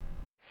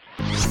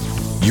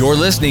You're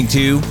listening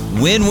to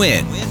Win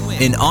Win,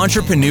 an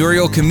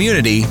entrepreneurial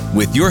community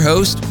with your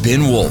host,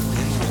 Ben Wolf.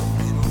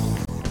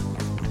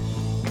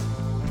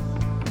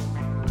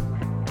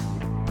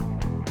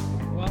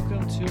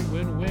 Welcome to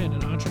Win Win,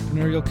 an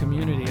entrepreneurial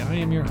community. I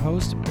am your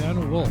host,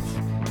 Ben Wolf.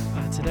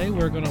 Today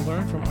we're going to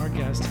learn from our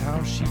guest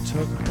how she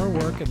took her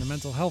work in the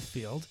mental health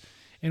field,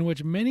 in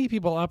which many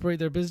people operate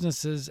their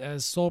businesses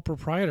as sole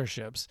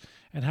proprietorships,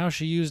 and how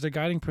she used a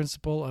guiding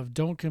principle of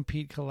don't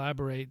compete,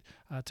 collaborate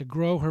to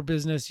grow her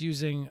business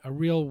using a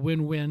real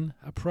win-win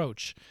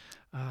approach.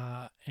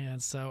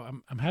 And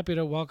so I'm happy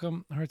to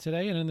welcome her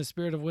today. And in the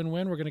spirit of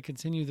win-win, we're going to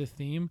continue the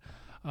theme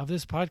of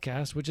this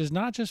podcast, which is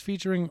not just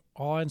featuring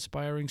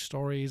awe-inspiring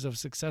stories of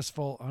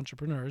successful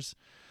entrepreneurs,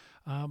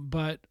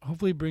 but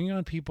hopefully bringing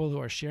on people who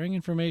are sharing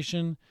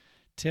information,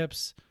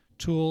 tips,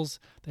 tools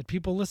that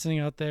people listening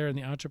out there in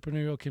the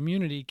entrepreneurial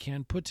community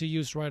can put to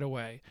use right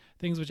away,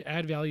 things which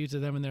add value to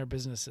them and their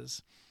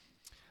businesses.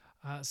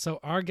 So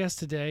our guest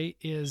today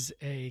is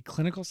a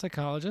clinical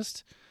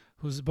psychologist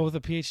who's both a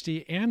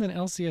PhD and an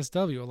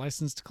LCSW, a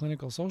licensed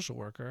clinical social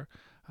worker.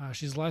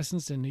 She's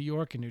licensed in New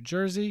York and New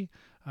Jersey.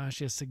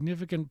 She has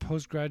significant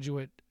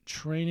postgraduate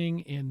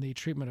training in the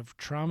treatment of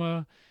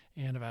trauma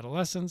and of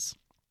adolescence.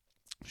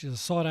 She's a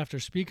sought-after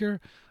speaker.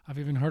 I've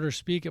even heard her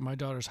speak at my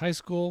daughter's high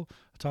school,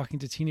 talking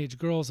to teenage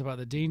girls about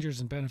the dangers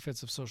and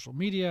benefits of social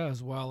media,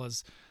 as well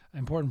as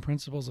important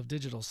principles of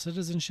digital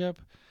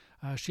citizenship.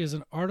 She has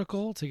an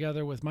article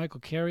together with Michael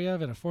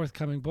Karyev in a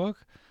forthcoming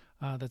book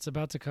that's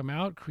about to come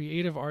out,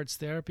 Creative Arts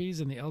Therapies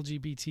in the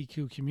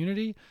LGBTQ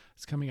Community.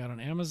 It's coming out on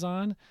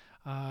Amazon.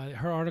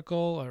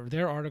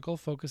 Their article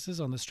focuses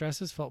on the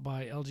stresses felt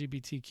by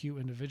LGBTQ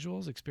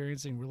individuals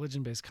experiencing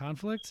religion-based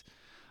conflict.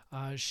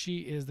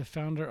 She is the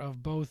founder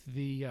of both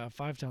the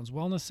Five Towns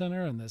Wellness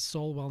Center and the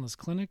Soul Wellness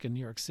Clinic in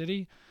New York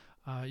City.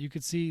 You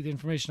could see the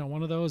information on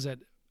one of those at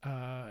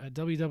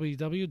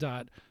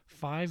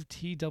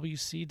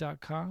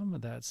www.5twc.com.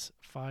 That's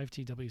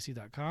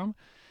 5twc.com.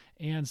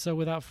 And so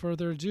without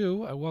further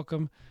ado, I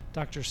welcome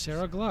Dr.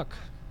 Sarah Gluck.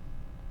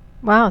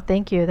 Wow,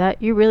 thank you.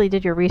 You really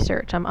did your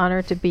research. I'm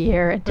honored to be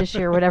here and to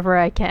share whatever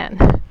I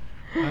can.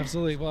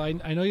 Absolutely. Well,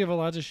 I know you have a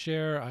lot to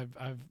share.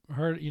 I've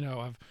heard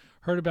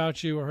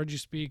about you or heard you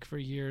speak for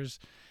years.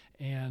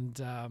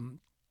 And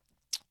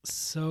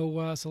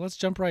so let's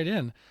jump right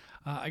in.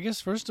 I guess,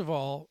 first of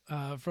all,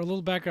 for a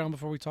little background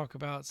before we talk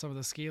about some of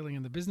the scaling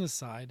and the business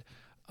side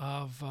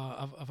of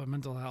a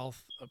mental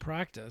health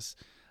practice,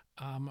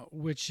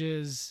 which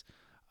is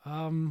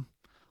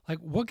like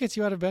what gets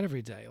you out of bed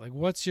every day? Like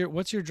what's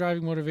your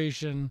driving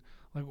motivation?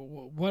 Like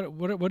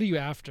what are you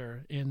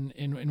after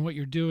in what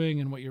you're doing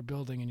and what you're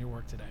building in your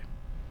work today?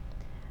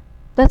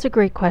 That's a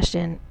great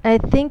question. I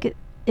think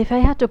if I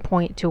had to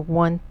point to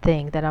one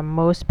thing that I'm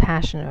most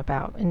passionate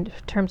about in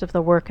terms of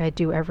the work I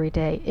do every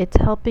day, it's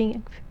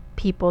helping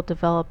people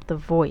develop the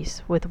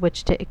voice with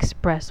which to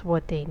express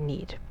what they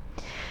need.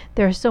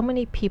 There are so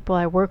many people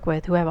I work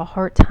with who have a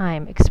hard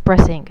time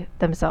expressing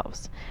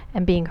themselves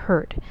and being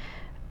heard.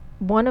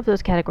 One of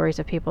those categories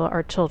of people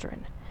are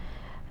children.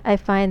 I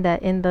find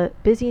that in the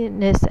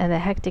busyness and the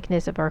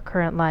hecticness of our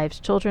current lives,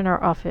 children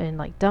are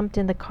often dumped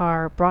in the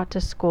car, brought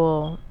to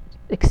school,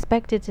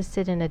 expected to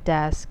sit in a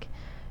desk,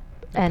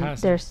 and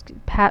they're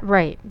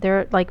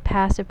like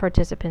passive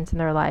participants in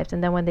their lives.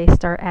 And then when they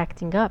start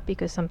acting up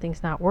because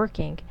something's not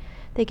working,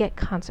 they get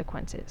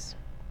consequences.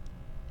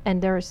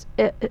 And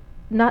it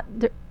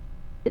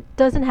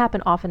doesn't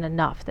happen often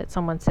enough that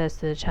someone says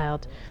to the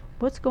child,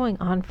 "What's going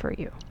on for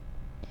you?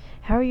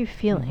 How are you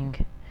feeling?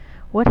 Mm-hmm.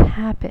 What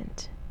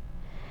happened?"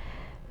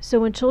 So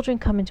when children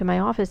come into my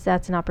office,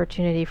 that's an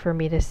opportunity for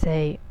me to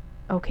say,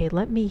 "Okay,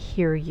 let me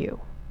hear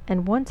you.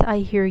 And once I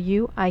hear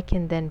you, I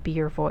can then be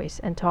your voice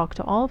and talk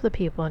to all of the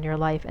people in your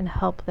life and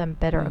help them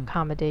better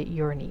accommodate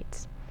your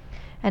needs.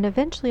 And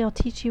eventually I'll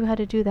teach you how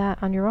to do that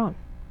on your own."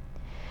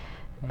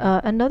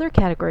 Another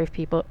category of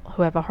people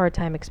who have a hard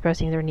time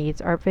expressing their needs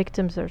are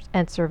victims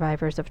and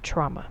survivors of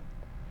trauma.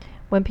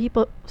 When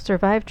people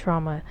survive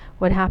trauma,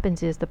 what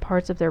happens is the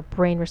parts of their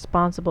brain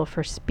responsible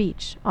for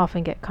speech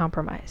often get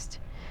compromised.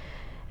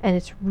 And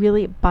it's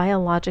really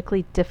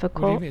biologically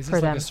difficult for them. Is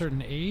this like a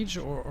certain age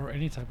or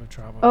any type of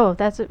trauma? Oh,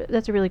 that's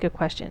a really good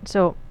question.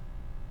 So,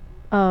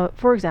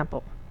 for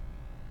example,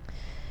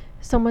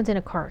 someone's in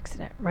a car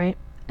accident, right?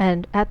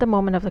 And at the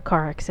moment of the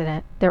car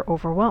accident, they're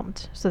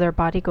overwhelmed. So their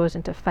body goes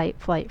into fight,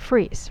 flight,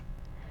 freeze.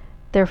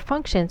 Their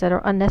functions that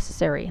are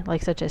unnecessary,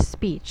 like such as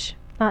speech,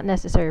 not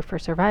necessary for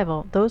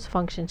survival, those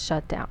functions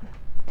shut down.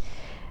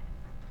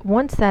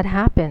 Once that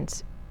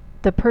happens,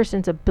 the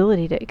person's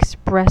ability to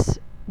express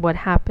what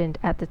happened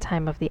at the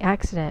time of the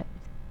accident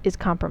is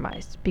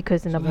compromised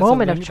because in the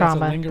moment of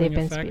trauma they've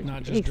been speaking.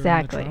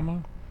 Exactly.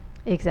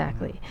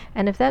 Mm-hmm.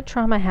 And if that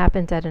trauma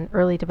happens at an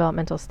early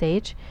developmental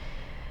stage,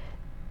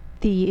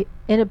 the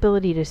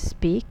inability to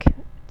speak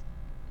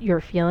your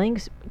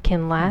feelings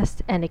can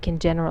last, and it can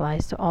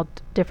generalize to all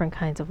different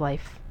kinds of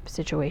life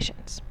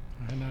situations.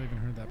 I had not even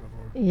heard that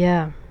before.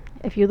 Yeah.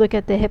 If you look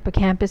at the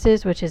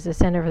hippocampuses, which is the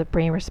center of the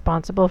brain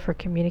responsible for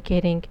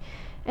communicating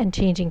and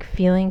changing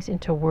feelings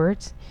into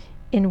words,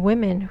 In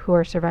women who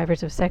are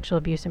survivors of sexual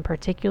abuse in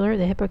particular,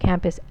 the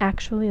hippocampus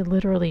actually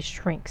literally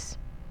shrinks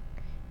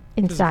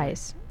in Physically.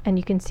 size, and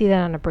you can see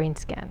that on a brain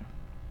scan.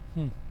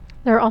 Hmm.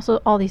 There are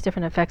also all these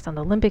different effects on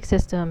the limbic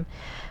system.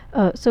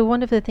 So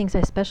one of the things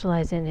I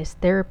specialize in is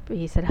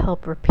therapies that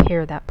help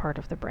repair that part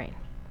of the brain.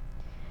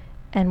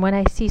 And when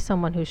I see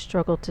someone who's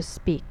struggled to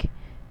speak,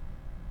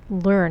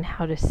 learn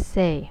how to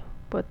say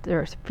what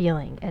they're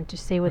feeling and to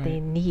say what they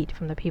Right. need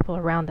from the people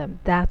around them,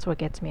 that's what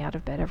gets me out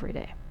of bed every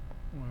day.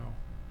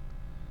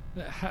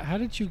 Wow. How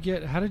did you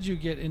get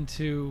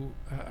into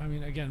I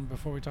mean, again,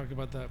 before we talked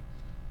about the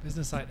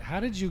business side, how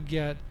did you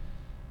get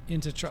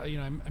into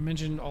I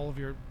mentioned all of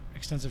your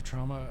extensive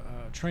trauma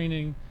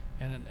training,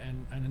 and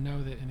I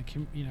know that in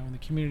the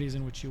communities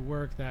in which you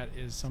work, that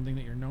is something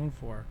that you're known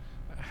for.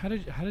 How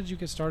did you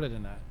get started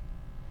in that?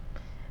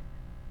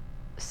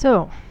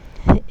 So,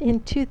 in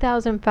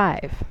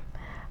 2005,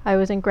 I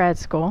was in grad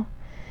school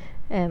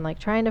and like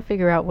trying to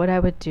figure out what I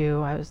would do.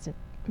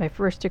 My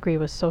first degree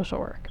was social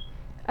work.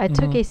 I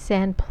took a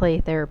sand play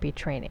therapy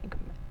training.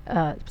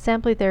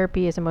 Sand play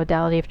therapy is a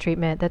modality of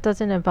treatment that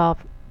doesn't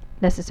involve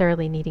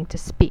necessarily needing to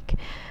speak.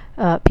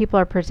 People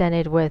are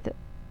presented with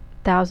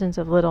thousands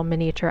of little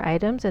miniature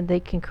items, and they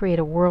can create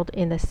a world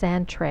in the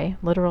sand tray,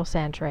 literal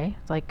sand tray.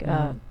 It's like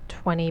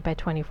 20 by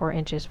 24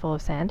 inches full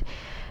of sand.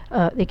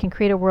 They can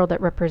create a world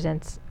that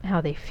represents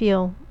how they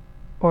feel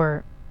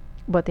or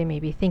what they may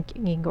be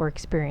thinking or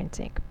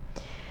experiencing.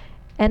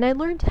 And I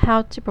learned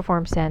how to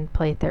perform sand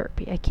play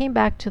therapy. I came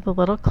back to the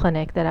little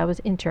clinic that I was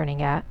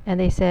interning at, and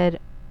they said,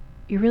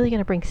 "You're really going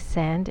to bring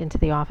sand into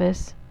the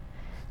office?"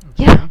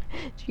 Okay. Yeah,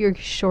 you're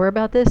sure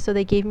about this? So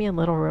they gave me a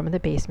little room in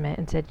the basement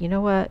and said, "You know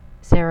what,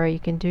 Sarah, you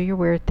can do your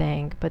weird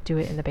thing, but do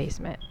it in the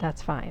basement.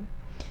 That's fine.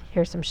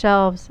 Here's some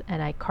shelves,"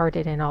 and I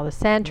carted in all the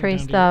sand tray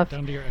stuff.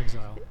 Down to your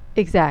exile.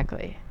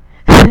 Exactly.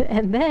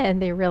 And then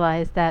they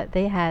realized that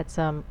they had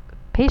some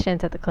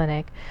patients at the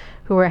clinic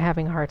who were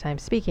having a hard time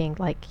speaking,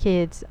 like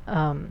kids,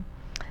 and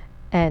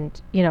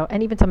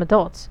even some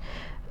adults.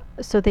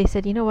 So they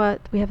said, "You know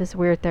what? We have this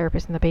weird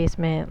therapist in the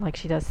basement, like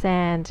she does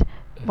sand.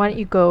 Why don't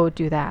you go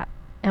do that?"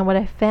 And what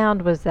I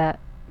found was that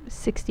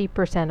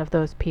 60% of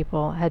those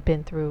people had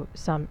been through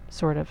some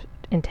sort of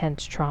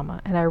intense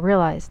trauma. And I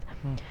realized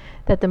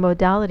that the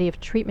modality of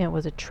treatment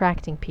was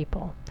attracting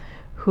people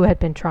who had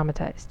been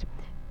traumatized.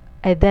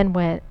 I then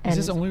went and...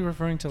 Is this only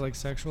referring to like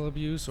sexual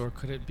abuse, or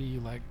could it be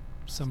like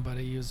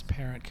somebody whose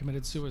parent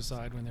committed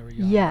suicide when they were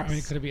young? Yes. I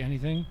mean, could it be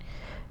anything?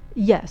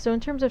 Yeah, so in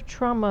terms of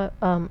trauma,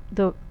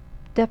 the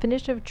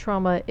definition of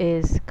trauma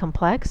is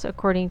complex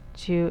according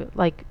to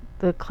like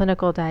the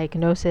clinical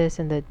diagnosis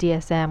and the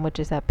DSM, which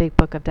is that big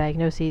book of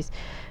diagnoses.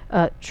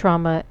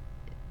 Trauma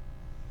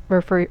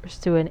refers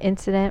to an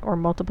incident or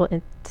multiple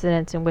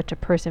incidents in which a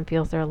person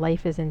feels their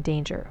life is in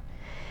danger.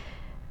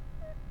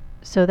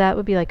 So that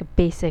would be like a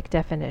basic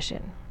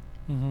definition.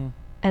 Mm-hmm.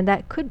 And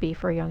that could be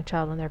for a young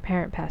child when their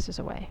parent passes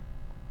away,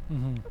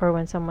 or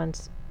when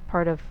someone's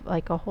part of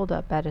like a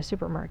holdup at a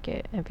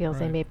supermarket and feels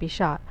they Right. may be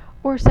shot,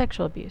 or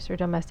sexual abuse or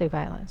domestic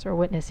violence, or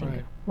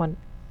witnessing Right.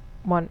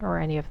 one or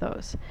any of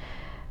those.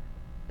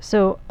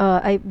 So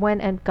I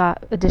went and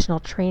got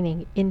additional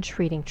training in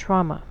treating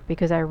trauma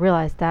because I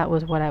realized that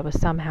was what I was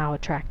somehow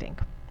attracting.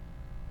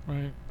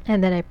 Right.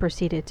 And then I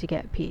proceeded to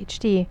get a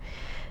PhD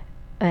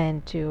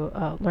and to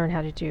learn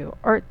how to do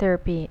art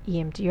therapy,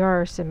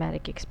 EMDR,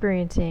 somatic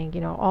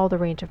experiencing, all the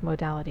range of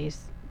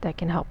modalities that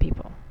can help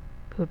people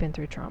who've been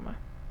through trauma.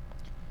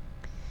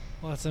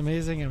 Well, that's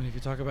amazing. I mean, if you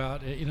talk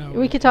about it,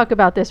 We could talk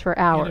about this for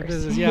hours. In a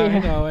business, yeah, I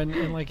know.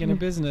 And like in a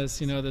business,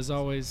 there's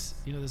always,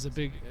 there's a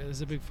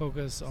big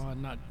focus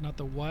on not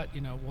the what,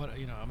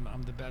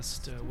 I'm the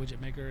best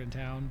widget maker in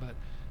town,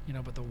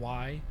 but the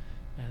why,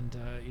 and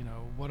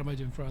what am I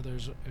doing for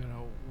others?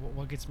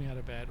 What gets me out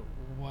of bed?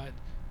 What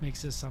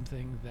makes this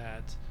something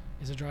that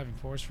is a driving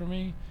force for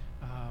me?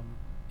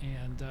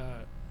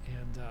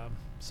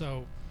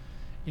 So,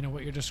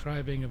 what you're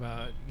describing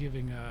about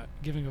giving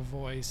a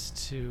voice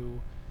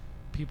to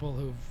people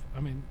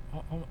who've,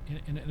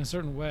 in a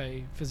certain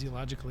way,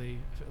 physiologically,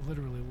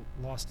 literally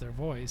lost their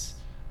voice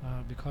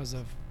because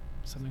of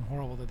something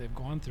horrible that they've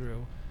gone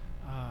through,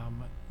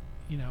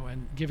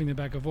 and giving them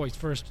back a voice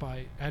first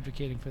by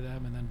advocating for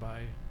them and then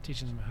by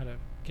teaching them how to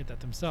get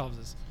that themselves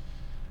is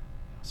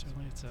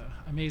certainly it's a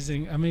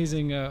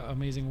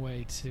amazing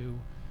way to,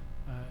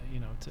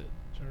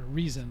 or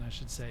reason, I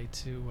should say,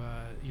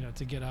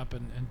 to get up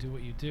and do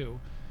what you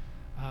do.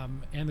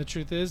 And the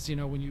truth is,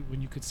 when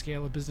you could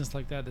scale a business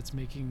like that that's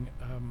making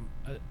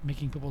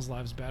people's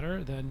lives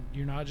better, then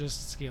you're not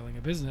just scaling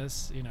a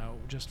business,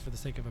 just for the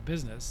sake of a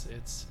business.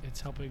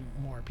 It's helping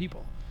more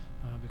people,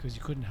 because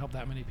you couldn't help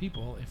that many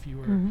people if you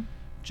were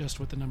just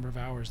with the number of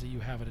hours that you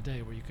have in a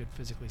day where you could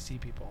physically see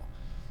people.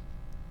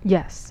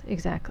 Yes,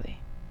 exactly.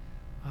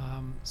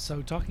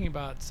 So talking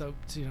about to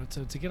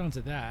get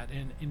onto that,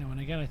 and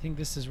again, I think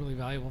this is really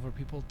valuable for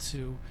people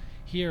to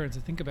hear and to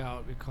think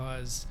about,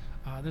 because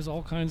there's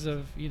all kinds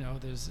of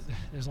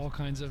there's all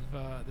kinds of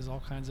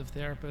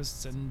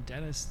therapists and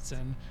dentists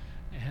and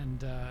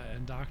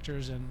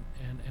doctors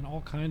and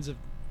all kinds of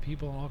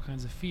people in all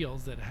kinds of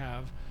fields that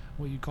have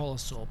what you call a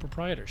sole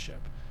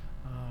proprietorship,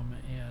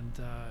 and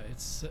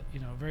it's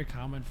very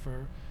common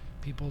for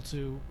people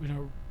to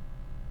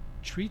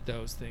treat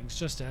those things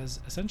just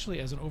as essentially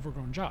as an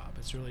overgrown job.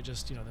 It's really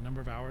just the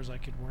number of hours I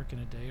could work in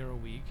a day or a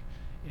week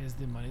is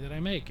the money that I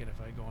make, and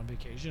if I go on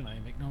vacation, I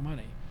make no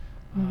money.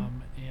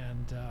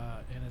 And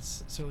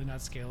it's certainly not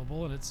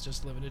scalable, and it's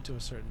just limited to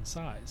a certain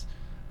size.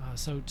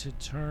 So to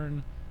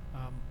turn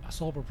a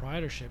sole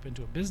proprietorship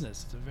into a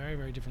business, it's a very,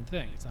 very different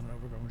thing. It's not an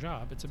overgrown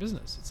job. It's a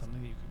business. It's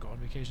something that you could go on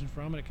vacation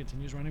from, and it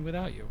continues running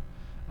without you.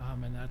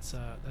 And that's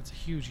a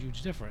huge,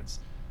 huge difference.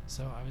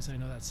 So obviously, I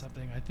know that's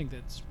something I think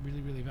that's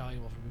really, really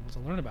valuable for people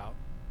to learn about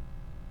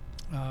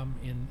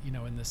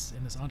in this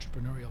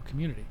entrepreneurial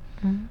community.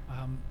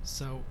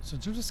 So in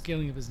terms of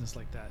scaling a business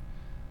like that,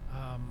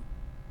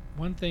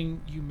 one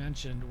thing you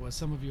mentioned was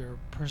some of your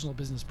personal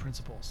business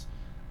principles.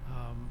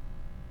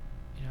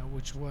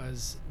 Which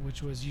was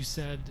you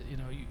said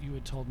you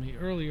had told me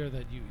earlier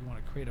that you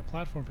want to create a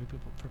platform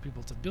for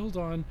people to build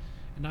on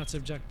and not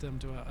subject them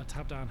to a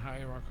top-down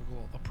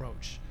hierarchical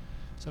approach.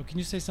 So can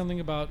you say something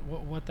about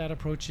what that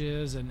approach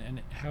is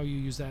and how you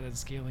use that in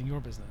scaling your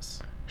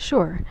business?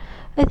 Sure.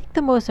 I think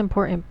the most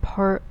important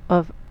part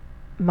of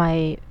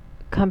my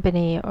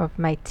company, of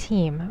my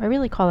team, I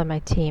really call it my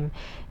team,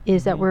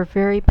 is that we're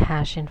very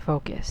passion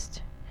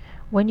focused.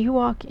 When you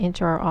walk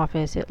into our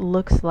office, it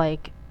looks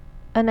like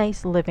a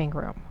nice living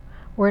room.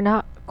 We're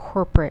not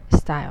corporate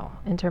style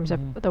in terms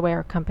of the way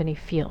our company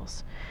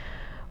feels.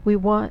 We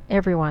want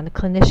everyone, the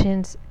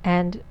clinicians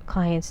and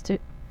clients, to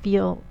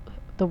feel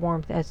the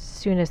warmth as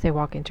soon as they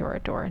walk into our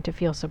door and to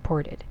feel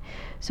supported.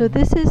 So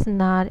this is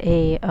not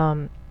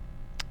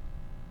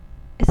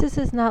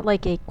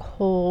like a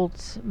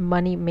cold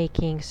money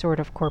making sort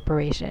of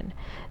corporation.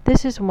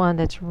 This is one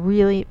that's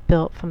really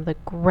built from the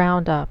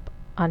ground up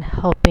on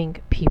helping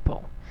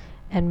people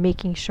and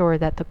making sure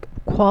that the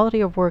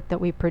quality of work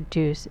that we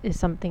produce is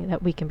something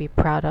that we can be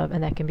proud of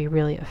and that can be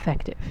really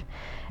effective.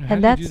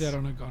 And how do you do that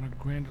on a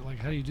grander,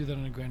 how do you do that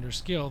on a grander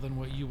scale than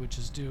what you would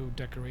just do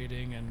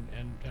decorating and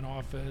an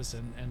office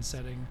and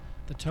setting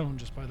the tone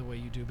just by the way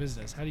you do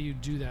business? How do you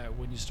do that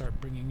when you start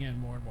bringing in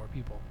more and more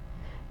people?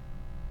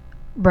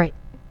 Right.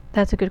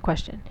 That's a good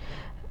question.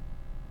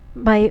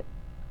 My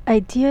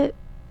idea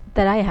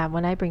that I have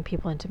when I bring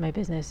people into my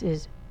business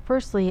is,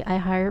 firstly, I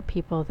hire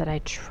people that I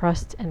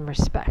trust and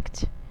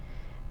respect.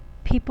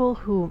 People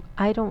who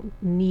I don't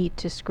need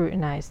to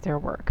scrutinize their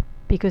work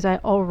because I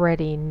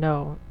already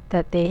know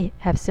that they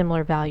have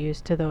similar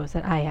values to those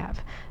that I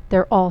have.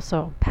 They're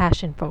also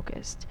passion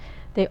focused.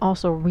 They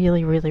also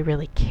really, really,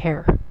 really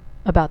care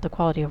about the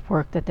quality of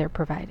work that they're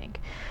providing.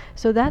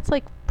 So that's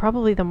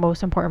probably the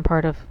most important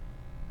part of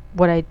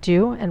what I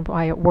do and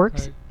why it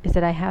works, is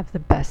that I have the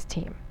best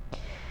team.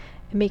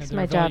 It makes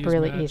my job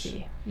really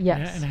easy.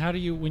 Yes. And how do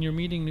you, when you're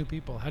meeting new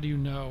people, how do you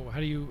know? How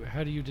do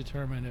you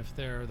determine if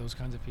they're those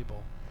kinds of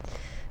people?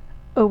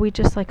 Oh, we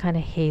just kind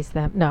of haze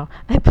them. No,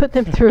 I put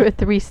them through a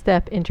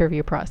 3-step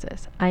interview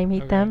process. I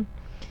meet them,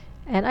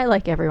 and I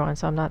like everyone,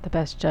 so I'm not the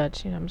best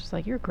judge. I'm just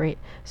you're great.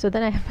 So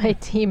then I have my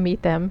team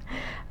meet them,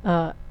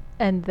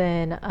 and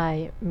then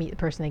I meet the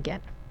person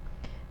again.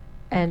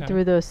 And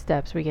through those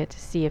steps, we get to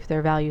see if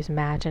their values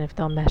match and if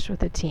they'll mesh with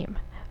the team.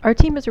 Our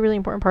team is a really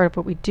important part of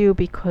what we do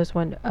because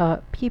when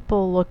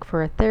people look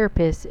for a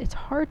therapist, it's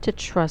hard to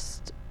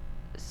trust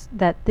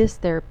that this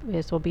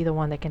therapist will be the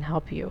one that can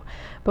help you.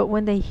 But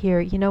when they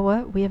hear,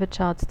 we have a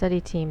child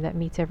study team that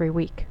meets every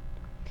week.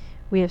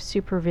 We have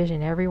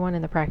supervision. Everyone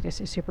in the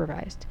practice is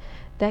supervised.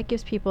 That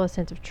gives people a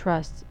sense of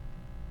trust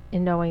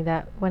in knowing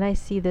that when I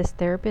see this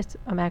therapist,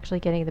 I'm actually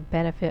getting the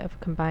benefit of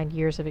combined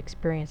years of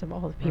experience of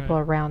all the people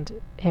around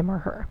him or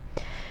her.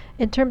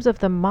 In terms of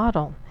the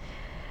model,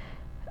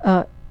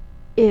 when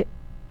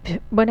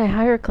I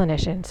hire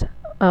clinicians,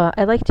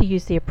 I like to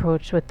use the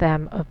approach with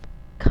them of,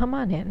 come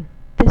on in.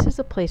 This is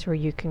a place where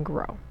you can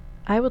grow.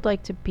 I would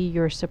like to be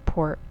your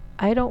support.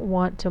 I don't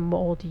want to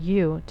mold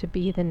you to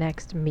be the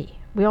next me.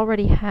 We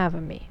already have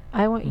a me.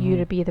 I want you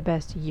to be the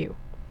best you.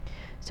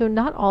 So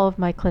not all of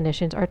my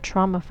clinicians are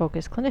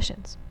trauma-focused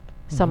clinicians.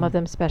 Some of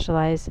them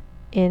specialize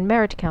in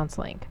marriage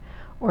counseling,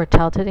 or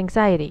childhood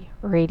anxiety,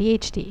 or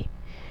ADHD,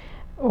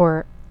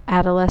 or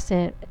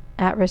adolescent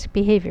at-risk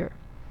behavior.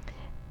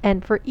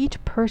 And for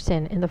each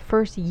person in the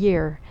first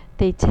year,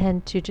 they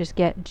tend to just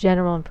get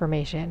general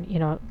information,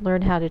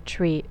 learn how to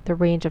treat the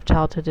range of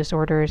childhood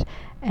disorders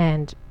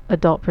and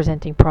adult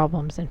presenting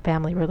problems and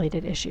family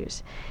related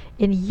issues.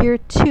 In year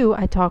 2,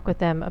 I talk with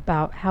them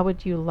about how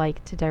would you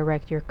like to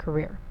direct your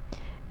career.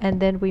 And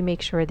then we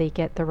make sure they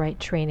get the right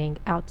training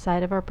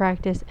outside of our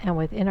practice and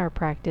within our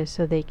practice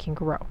so they can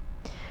grow.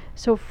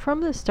 So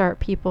from the start,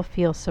 people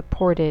feel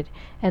supported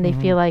and they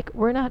feel like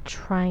we're not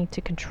trying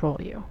to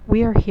control you.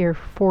 We are here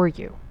for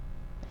you.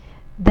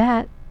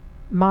 That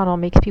model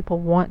makes people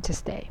want to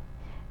stay.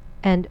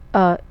 And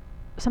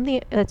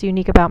something that's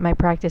unique about my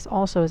practice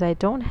also is I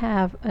don't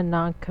have a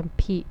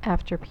non-compete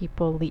after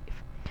people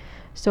leave.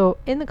 So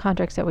in the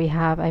contracts that we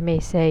have, I may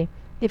say,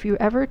 if you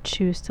ever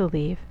choose to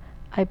leave,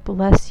 I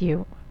bless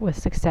you with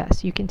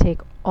success. You can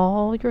take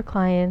all your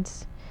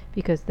clients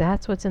because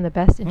that's what's in the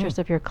best interest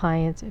of your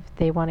clients. If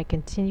they want to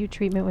continue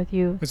treatment with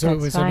you, So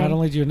that's fine. not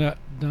only do you not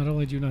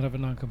have a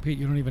non-compete,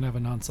 you don't even have a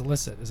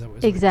non-solicit. Is that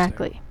what?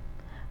 Exactly.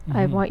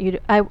 I want you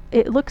to.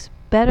 It looks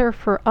better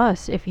for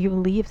us if you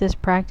leave this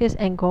practice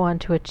and go on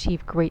to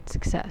achieve great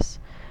success.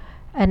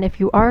 And if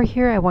you are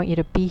here, I want you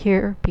to be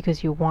here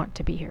because you want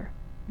to be here,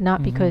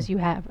 not because you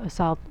have a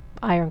solid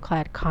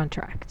ironclad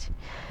contract.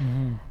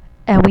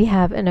 And we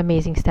have an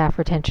amazing staff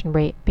retention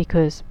rate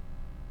because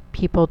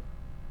people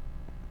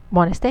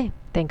want to stay.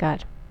 Thank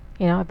God.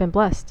 I've been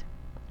blessed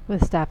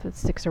with staff that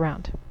sticks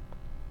around.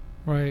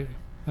 Right.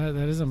 That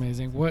is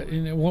amazing.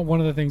 One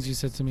of the things you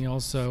said to me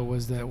also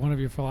was that one of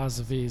your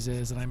philosophies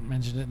is, and I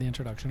mentioned it in the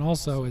introduction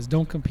also, is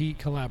don't compete,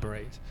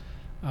 collaborate.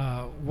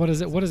 What does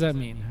that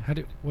mean?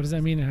 What does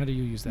that mean, and how do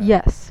you use that?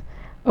 Yes.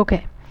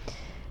 Okay.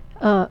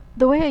 The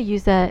way I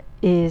use that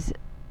is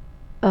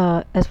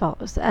as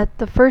follows. At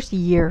the first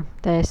year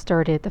that I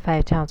started the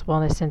Five Towns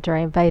Wellness Center, I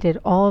invited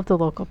all of the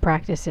local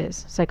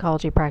practices,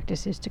 psychology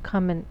practices, to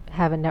come and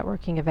have a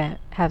networking event,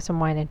 have some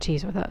wine and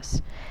cheese with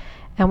us.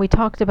 And we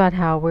talked about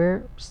how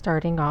we're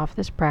starting off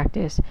this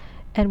practice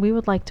and we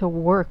would like to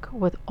work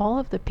with all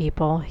of the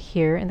people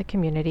here in the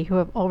community who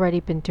have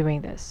already been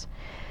doing this.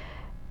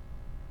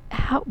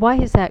 Why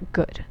is that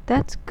good?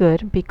 That's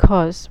good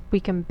because we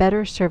can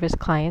better service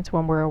clients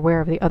when we're aware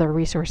of the other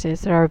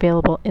resources that are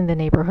available in the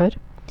neighborhood.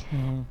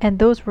 And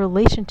those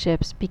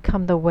relationships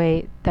become the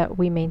way that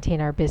we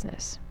maintain our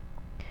business.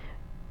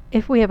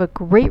 If we have a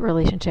great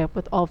relationship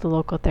with all of the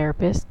local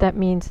therapists, that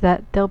means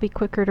that they'll be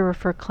quicker to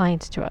refer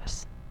clients to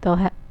us. They'll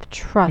have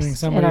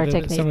trust in our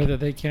technique. Somebody that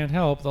they can't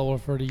help, they'll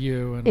refer to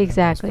you.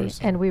 Exactly.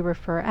 And we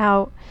refer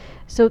out.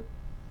 So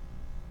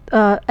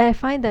I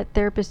find that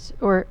therapists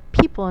or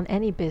people in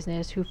any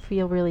business who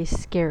feel really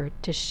scared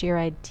to share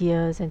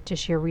ideas and to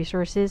share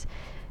resources,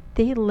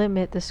 they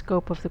limit the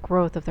scope of the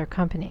growth of their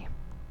company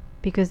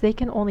because they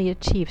can only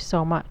achieve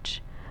so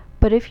much.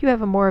 But if you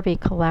have a more of a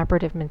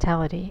collaborative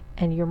mentality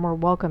and you're more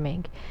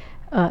welcoming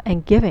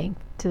and giving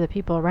to the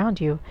people around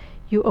you,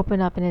 you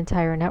open up an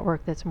entire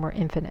network that's more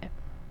infinite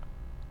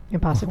in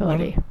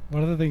possibility.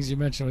 One of the things you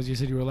mentioned was you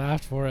said you were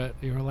laughed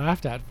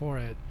at for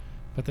it,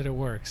 but that it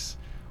works.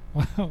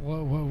 Why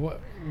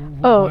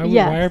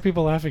are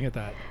people laughing at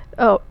that?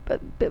 Oh,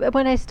 but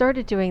when I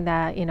started doing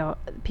that,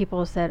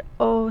 people said,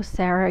 "Oh,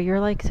 Sarah, you're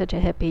like such a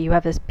hippie. You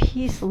have this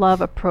peace, love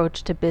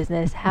approach to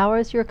business. How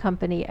is your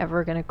company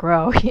ever going to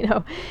grow?"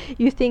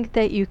 You think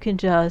that you can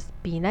just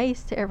be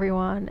nice to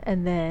everyone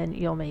and then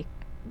you'll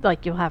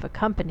have a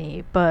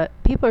company, but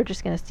people are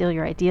just going to steal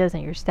your ideas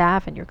and your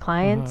staff and your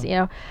clients,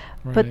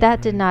 But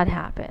that did not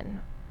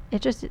happen.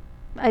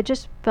 I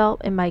just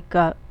felt in my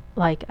gut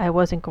like I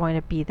wasn't going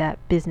to be that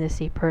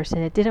businessy person.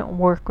 It didn't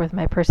work with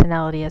my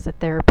personality as a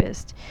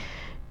therapist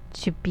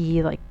to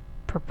be like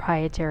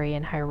proprietary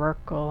and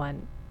hierarchical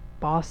and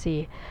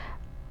bossy.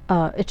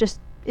 It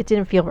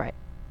didn't feel right.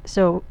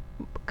 So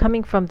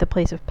coming from the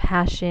place of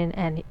passion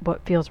and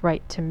what feels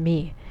right to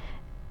me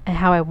and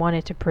how I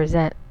wanted to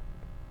present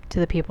to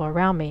the people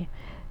around me,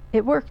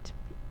 it worked.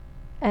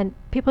 And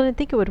people didn't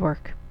think it would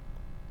work.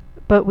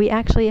 But we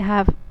actually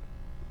have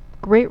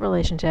great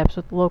relationships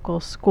with local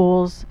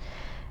schools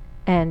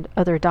and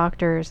other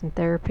doctors and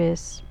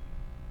therapists,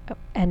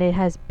 and it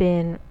has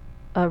been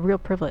a real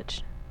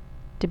privilege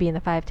to be in the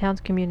Five Towns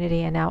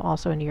community and now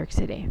also in New York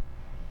City.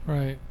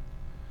 Right.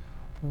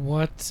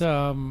 What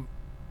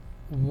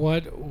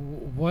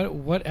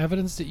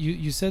evidence did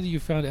you said that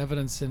you found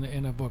evidence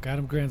in a book,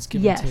 Adam Grant's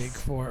Give and Take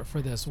for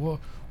this.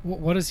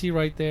 What does he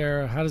write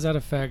there? How does that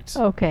affect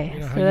how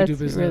you do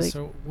business?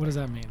 Or what does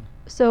that mean?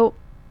 So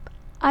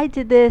I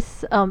did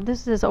this.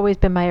 This has always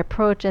been my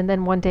approach. And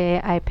then one day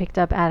I picked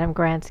up Adam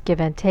Grant's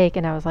Give and Take,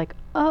 and I was like,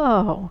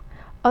 oh,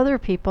 other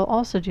people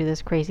also do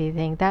this crazy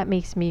thing. That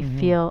makes me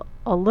feel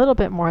a little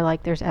bit more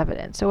like there's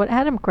evidence. So what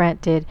Adam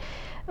Grant did,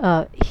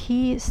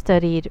 he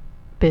studied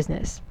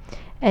business,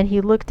 and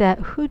he looked at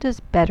who does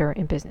better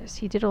in business.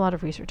 He did a lot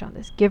of research on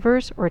this,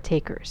 givers or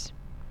takers.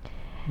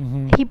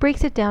 He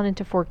breaks it down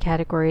into 4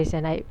 categories,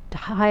 and I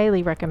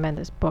highly recommend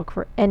this book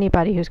for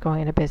anybody who's going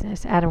into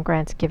business, Adam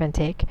Grant's Give and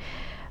Take.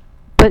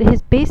 But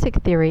his basic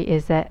theory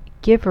is that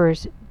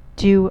givers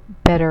do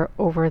better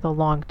over the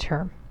long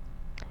term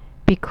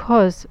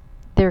because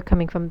they're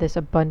coming from this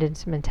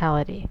abundance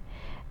mentality.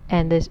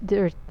 And there's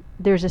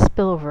a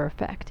spillover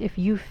effect. If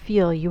you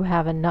feel you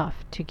have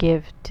enough to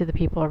give to the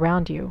people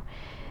around you,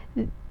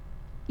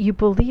 you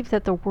believe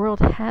that the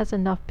world has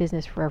enough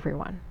business for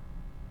everyone.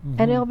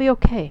 And it'll be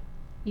okay.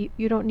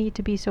 You don't need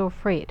to be so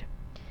afraid.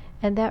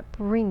 And that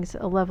brings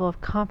a level of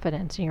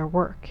confidence in your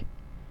work.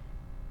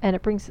 And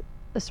it brings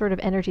a sort of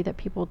energy that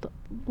people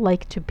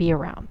like to be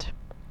around.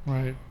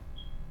 Right.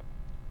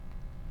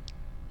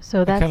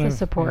 So that's the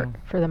support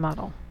for the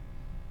model.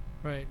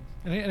 Right.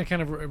 And it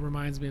kind of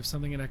reminds me of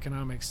something in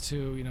economics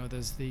too.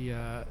 There's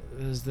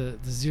the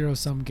zero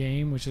sum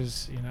game, which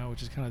is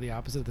kind of the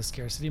opposite of the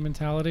scarcity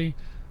mentality,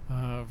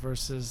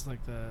 versus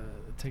like the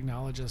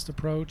technologist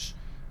approach,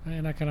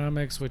 in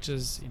economics, which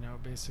is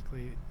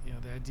basically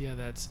the idea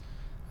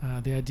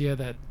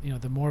that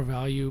the more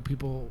value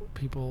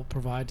people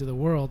provide to the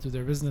world through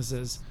their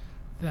businesses,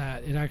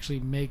 that it actually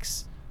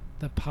makes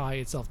the pie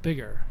itself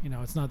bigger.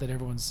 It's not that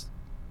everyone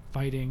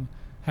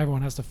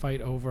has to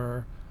fight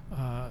over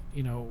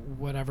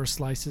whatever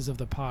slices of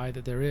the pie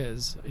that there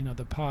is.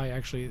 The pie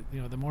actually,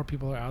 the more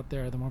people are out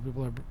there, the more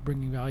people are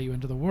bringing value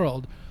into the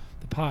world,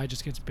 the pie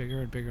just gets bigger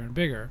and bigger and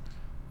bigger.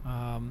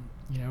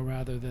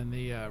 Rather than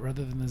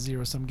the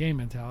zero-sum game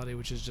mentality,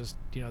 which is just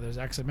there's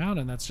X amount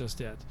and that's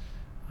just it.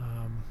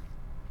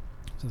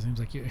 So it seems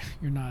like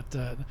you're not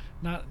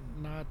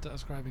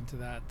ascribing to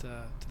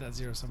that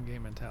zero-sum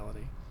game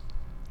mentality.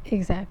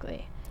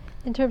 Exactly.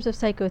 In terms of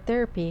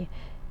psychotherapy,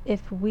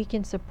 if we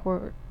can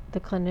support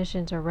the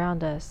clinicians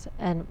around us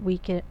and we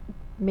can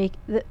make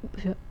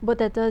what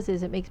that does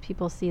is it makes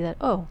people see that,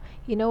 oh,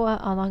 you know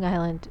what, on Long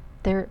Island,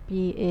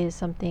 therapy is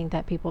something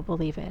that people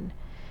believe in.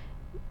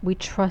 We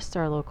trust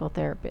our local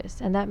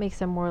therapists, and that makes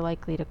them more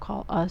likely to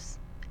call us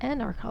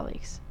and our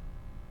colleagues.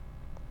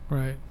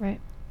 Right. Right.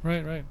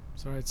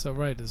 So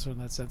in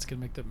that sense, can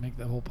make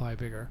the whole pie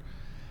bigger.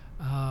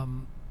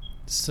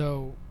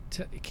 So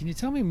can you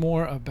tell me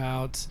more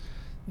about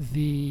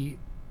the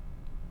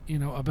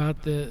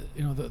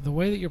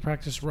way that your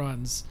practice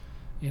runs?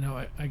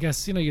 I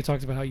guess you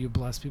talked about how you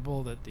bless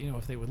people that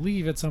if they would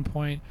leave at some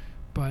point,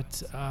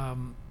 but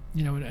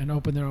and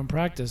open their own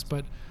practice.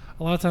 But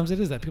a lot of times it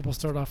is that people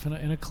start off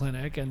in a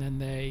clinic, and then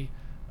they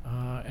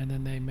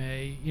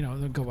may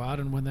they'll go out,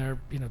 and when they're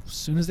as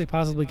soon as they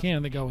possibly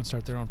can, they go and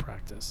start their own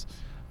practice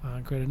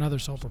and create another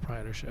sole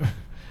proprietorship.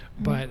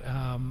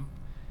 Mm-hmm.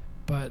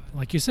 But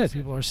like you said,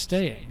 people are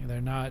staying.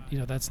 They're not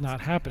that's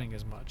not happening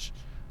as much.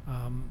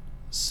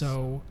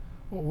 So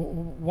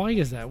why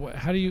is that?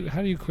 How do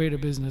you create a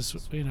business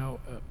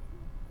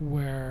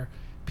where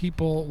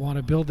people want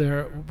to build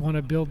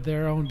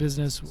their own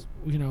business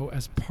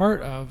as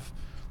part of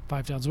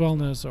Five Towns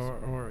Wellness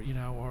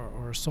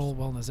or Soul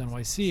Wellness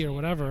NYC or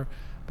whatever,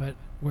 but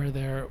where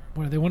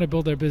they want to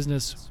build their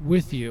business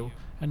with you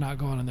and not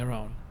go on their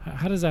own?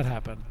 How does that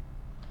happen?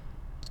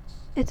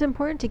 It's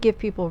important to give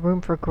people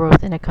room for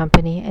growth in a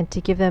company and to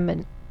give them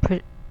a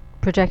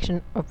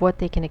projection of what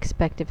they can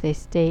expect if they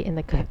stay in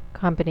the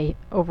company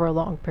over a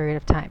long period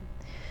of time.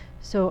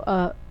 So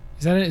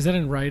is that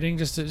in writing?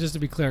 Just to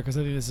be clear, because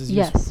I think this is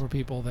useful for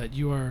people, that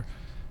you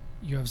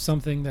have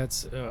something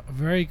that's a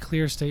very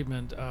clear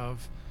statement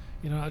of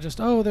not just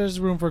there's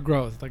room for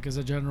growth, like as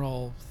a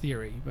general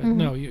theory, but mm-hmm.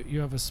 No, you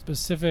have a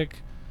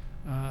specific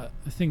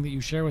thing that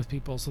you share with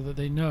people so that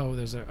they know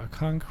there's a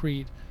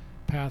concrete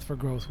path for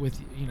growth with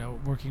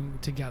working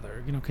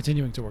together,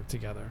 continuing to work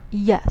together.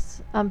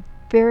 Yes, I'm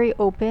very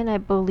open. I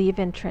believe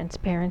in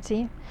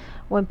transparency.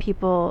 When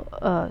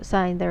people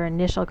sign their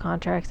initial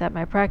contracts at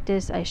my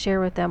practice, I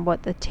share with them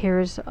what the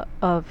tiers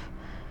of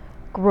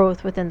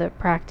growth within the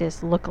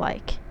practice look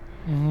like.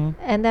 Mm-hmm.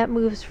 And that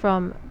moves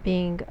from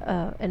being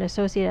an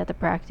associate at the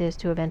practice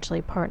to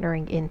eventually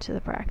partnering into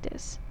the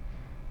practice.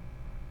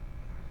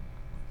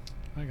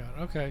 My God.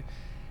 Okay.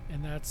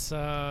 And that's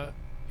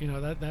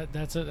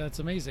that's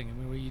amazing. I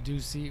mean, where you do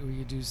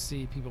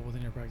see people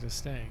within your practice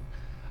staying.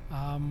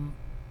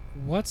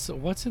 What's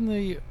in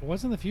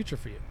the future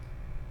for you?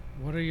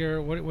 What are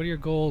your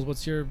goals? I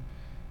don't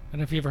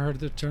know if you ever heard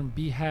of the term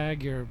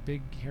BHAG, your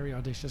big, hairy,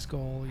 audacious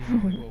goal.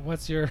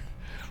 What's your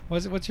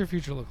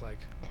future look like?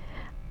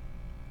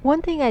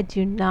 One thing I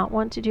do not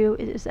want to do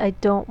is I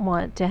don't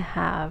want to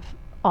have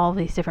all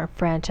these different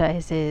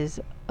franchises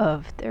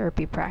of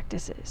therapy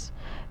practices,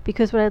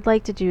 because what I'd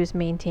like to do is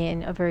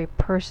maintain a very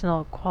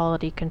personal,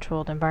 quality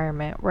controlled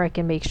environment where I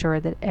can make sure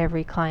that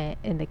every client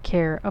in the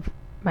care of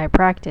my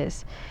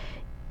practice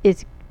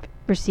is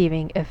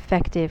receiving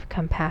effective,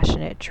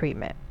 compassionate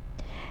treatment.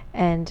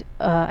 And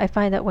I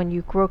find that when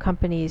you grow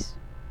companies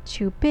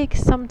too big,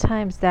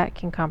 sometimes that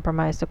can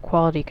compromise the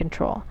quality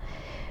control.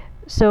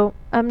 So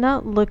I'm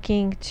not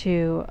looking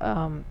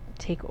to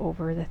take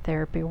over the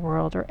therapy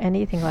world or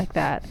anything like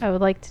that. I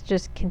would like to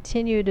just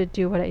continue to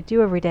do what I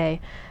do every day,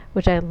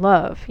 which I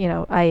love.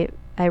 I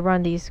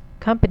run these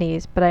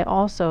companies, but I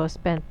also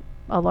spend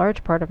a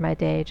large part of my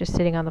day just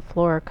sitting on the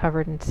floor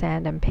covered in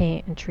sand and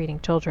paint and treating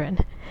children,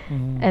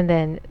 mm-hmm. and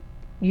then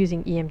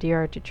using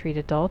EMDR to treat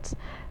adults.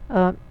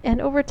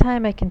 And over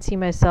time, I can see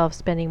myself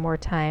spending more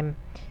time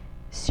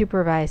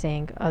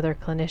supervising other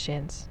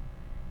clinicians,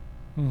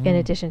 mm-hmm. in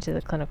addition to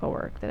the clinical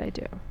work that I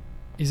do.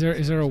 Is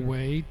there a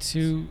way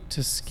to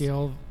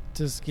scale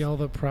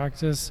the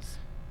practice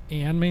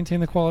and maintain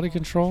the quality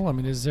control? I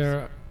mean, is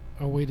there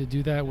a way to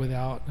do that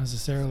without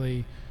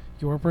necessarily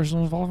your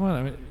personal involvement?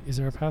 I mean, is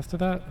there a path to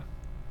that?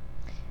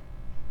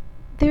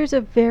 There's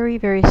a very,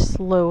 very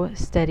slow,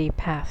 steady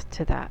path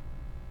to that,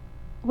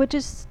 which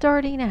is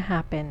starting to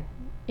happen,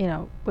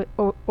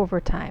 over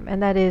time.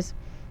 And that is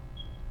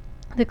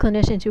the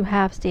clinicians who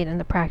have stayed in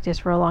the practice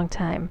for a long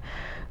time,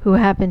 who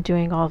have been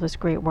doing all this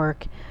great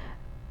work.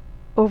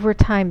 Over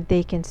time,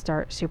 they can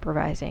start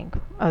supervising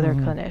other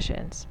mm-hmm.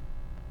 clinicians.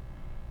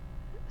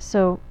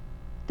 So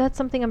that's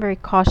something I'm very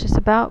cautious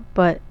about,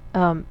 but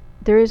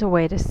there is a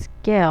way to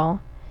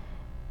scale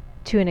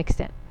to an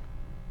extent.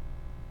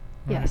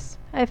 Right. Yes.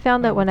 I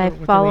found that With when I the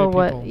right follow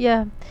people.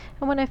 and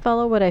when I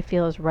follow what I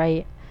feel is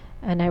right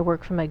and I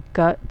work from a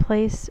gut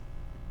place,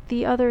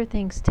 the other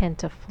things tend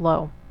to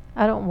flow.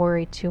 I don't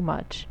worry too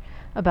much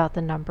about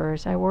the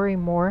numbers. I worry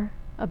more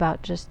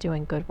about just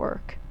doing good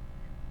work.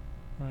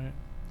 Right.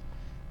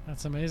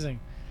 That's amazing.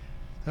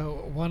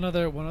 So one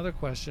other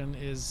question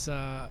is,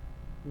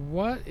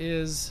 what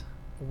is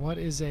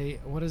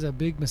a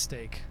big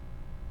mistake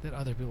that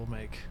other people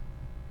make?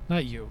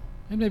 Not you,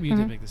 and maybe you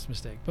did make this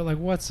mistake, but like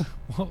what's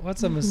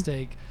a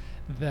mistake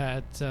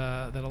that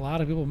that a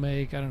lot of people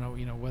make? I don't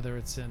know, whether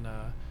it's in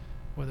a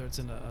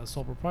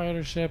sole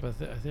proprietorship, a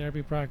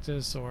therapy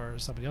practice, or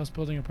somebody else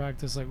building a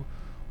practice. Like,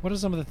 what are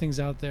some of the things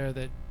out there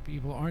that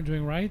people aren't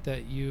doing right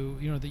that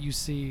that you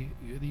see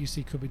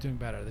could be doing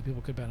better, that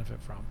people could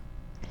benefit from?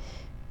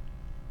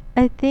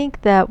 I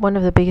think that one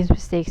of the biggest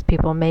mistakes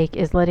people make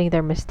is letting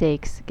their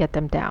mistakes get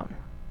them down.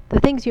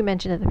 The things you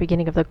mentioned at the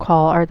beginning of the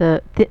call are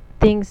the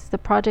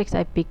projects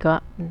I've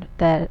begun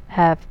that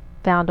have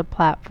found a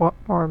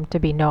platform to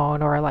be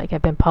known or like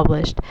have been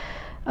published.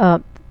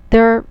 There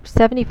are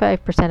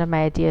 75% of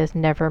my ideas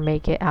never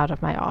make it out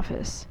of my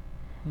office.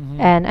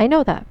 Mm-hmm. And I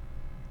know that.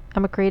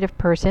 I'm a creative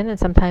person, and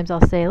sometimes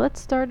I'll say, let's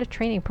start a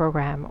training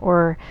program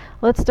or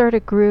let's start a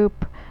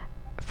group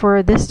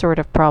for this sort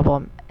of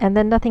problem, and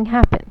then nothing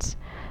happens.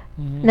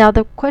 Mm-hmm. Now,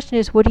 the question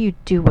is, what do you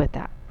do with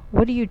that?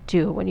 What do you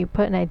do when you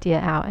put an idea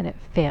out and it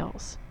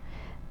fails?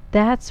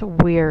 That's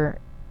where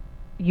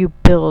you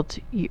build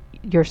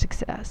your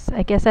success.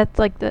 I guess that's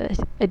like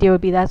the idea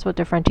would be that's what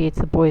differentiates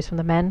the boys from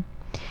the men.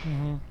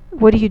 Mm-hmm.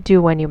 What do you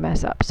do when you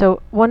mess up?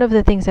 So one of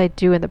the things I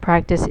do in the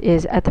practice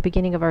is at the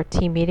beginning of our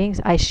team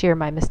meetings, I share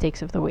my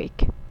mistakes of the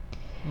week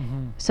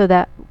Mm-hmm. so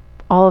that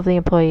all of the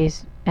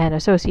employees and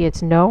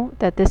associates know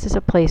that this is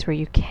a place where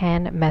you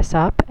can mess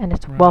up and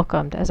it's Right.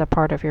 welcomed as a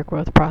part of your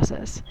growth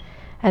process.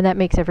 And that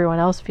makes everyone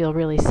else feel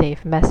really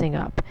safe messing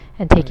up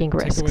and taking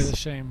Right. risks. Take away the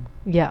shame.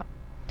 Yeah.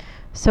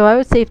 So I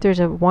would say if there's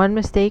one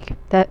mistake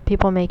that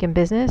people make in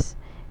business,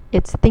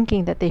 it's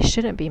thinking that they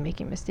shouldn't be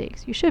making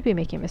mistakes. You should be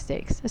making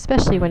mistakes,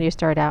 especially when Right. you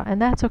start out, and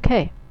that's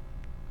okay.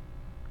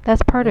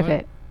 That's part of What-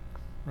 it.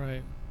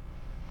 Right.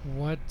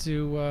 What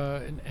do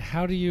and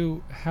how do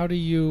you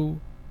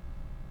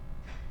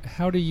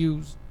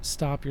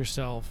stop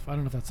yourself? I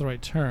don't know if that's the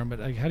right term, but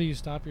like, how do you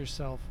stop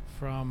yourself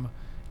from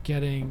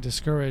getting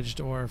discouraged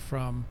or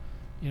from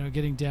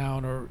getting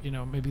down, or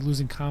maybe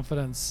losing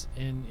confidence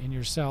in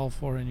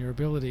yourself or in your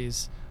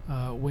abilities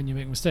when you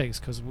make mistakes?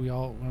 Because we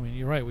all, I mean,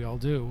 you're right, we all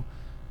do.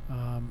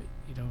 How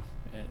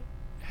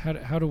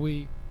do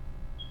we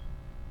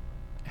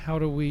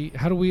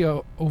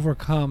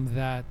overcome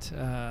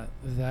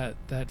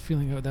that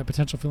feeling of that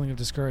potential feeling of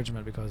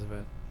discouragement because of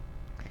it?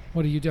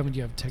 What do you do? I mean, do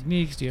you have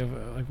techniques? Do you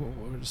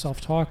have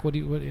self-talk? How do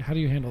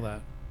you handle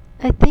that?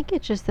 I think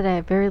it's just that I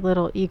have very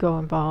little ego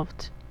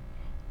involved.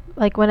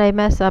 Like when I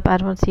mess up, I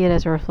don't see it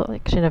as a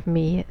reflection of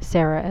me,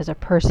 Sarah, as a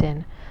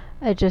person.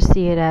 I just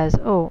see it as,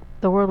 oh,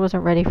 the world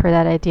wasn't ready for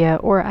that idea,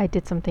 or I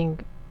did something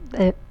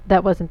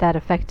that wasn't that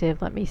effective.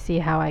 Let me see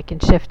how I can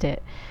shift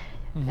it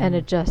and Mhm.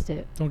 adjust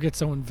it. Don't get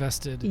so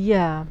invested.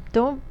 Yeah,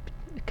 don't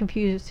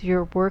confuse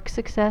your work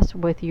success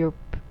with your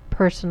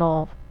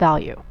personal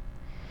value.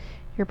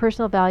 Your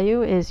personal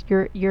value is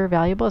you're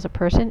valuable as a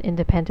person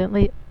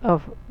independently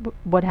of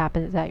what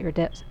happens at your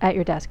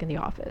desk in the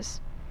office.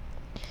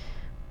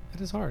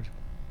 It is hard.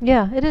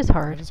 Yeah, it is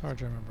hard. It is hard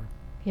to remember.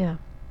 Yeah.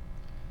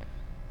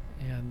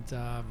 And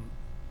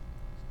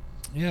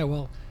yeah,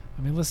 well,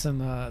 I mean, listen,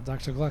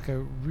 Dr. Gluck, I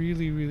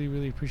really, really,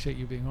 really appreciate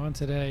you being on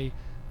today.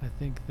 I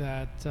think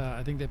that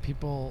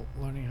people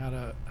learning how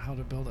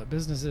to build up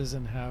businesses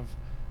and have,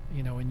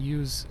 and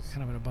use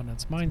kind of an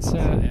abundance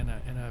mindset and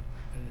a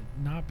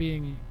not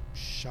being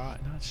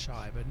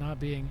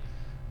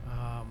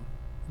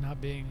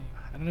not being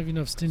I don't even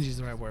know if stingy is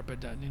the right word,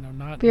 but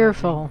not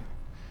Fearful.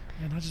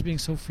 and not just being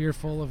so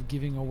fearful of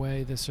giving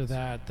away this or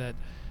that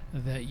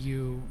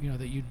you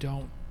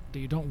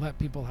don't let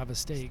people have a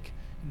stake.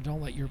 You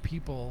don't let your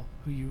people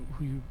who you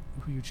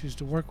choose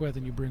to work with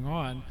and you bring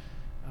on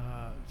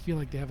feel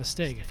like they have a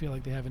stake, feel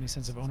like they have any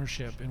sense of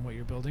ownership in what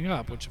you're building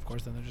up, which of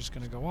course then they're just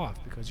going to go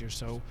off because you're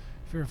so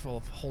fearful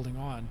of holding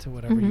on to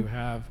whatever you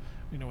have,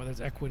 whether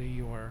it's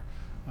equity or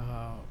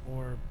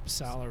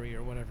salary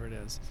or whatever it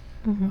is.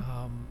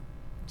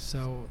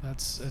 So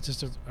it's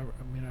just a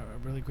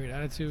really great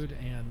attitude,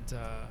 and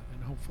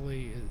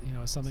hopefully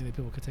it's something that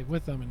people could take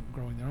with them in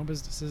growing their own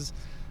businesses.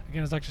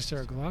 Again, it's Dr.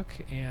 Sarah Gluck,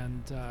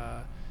 and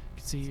you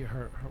can see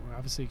her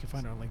obviously you can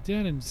find her on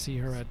LinkedIn and see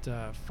her at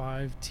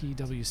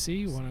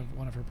 5TWC,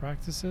 one of her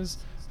practices,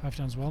 5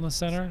 Towns Wellness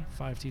Center,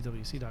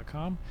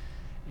 5TWC.com.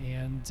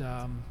 And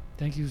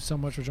thank you so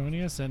much for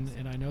joining us, and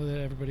I know that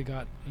everybody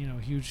got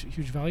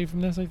huge value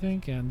from this, I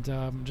think, and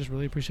just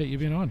really appreciate you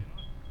being on.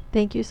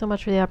 Thank you so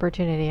much for the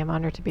opportunity. I'm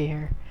honored to be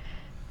here.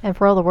 And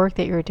for all the work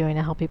that you're doing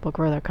to help people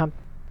grow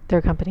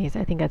their companies.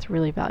 I think that's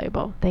really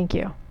valuable. Thank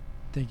you.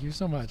 Thank you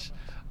so much.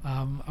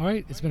 All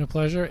right, it's been a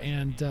pleasure,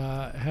 and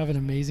have an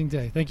amazing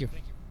day. Thank you.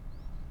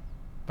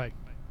 Bye.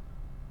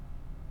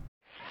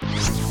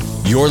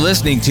 You're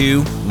listening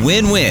to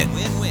Win Win,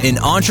 an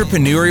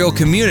entrepreneurial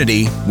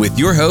community with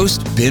your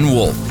host, Ben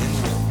Wolf.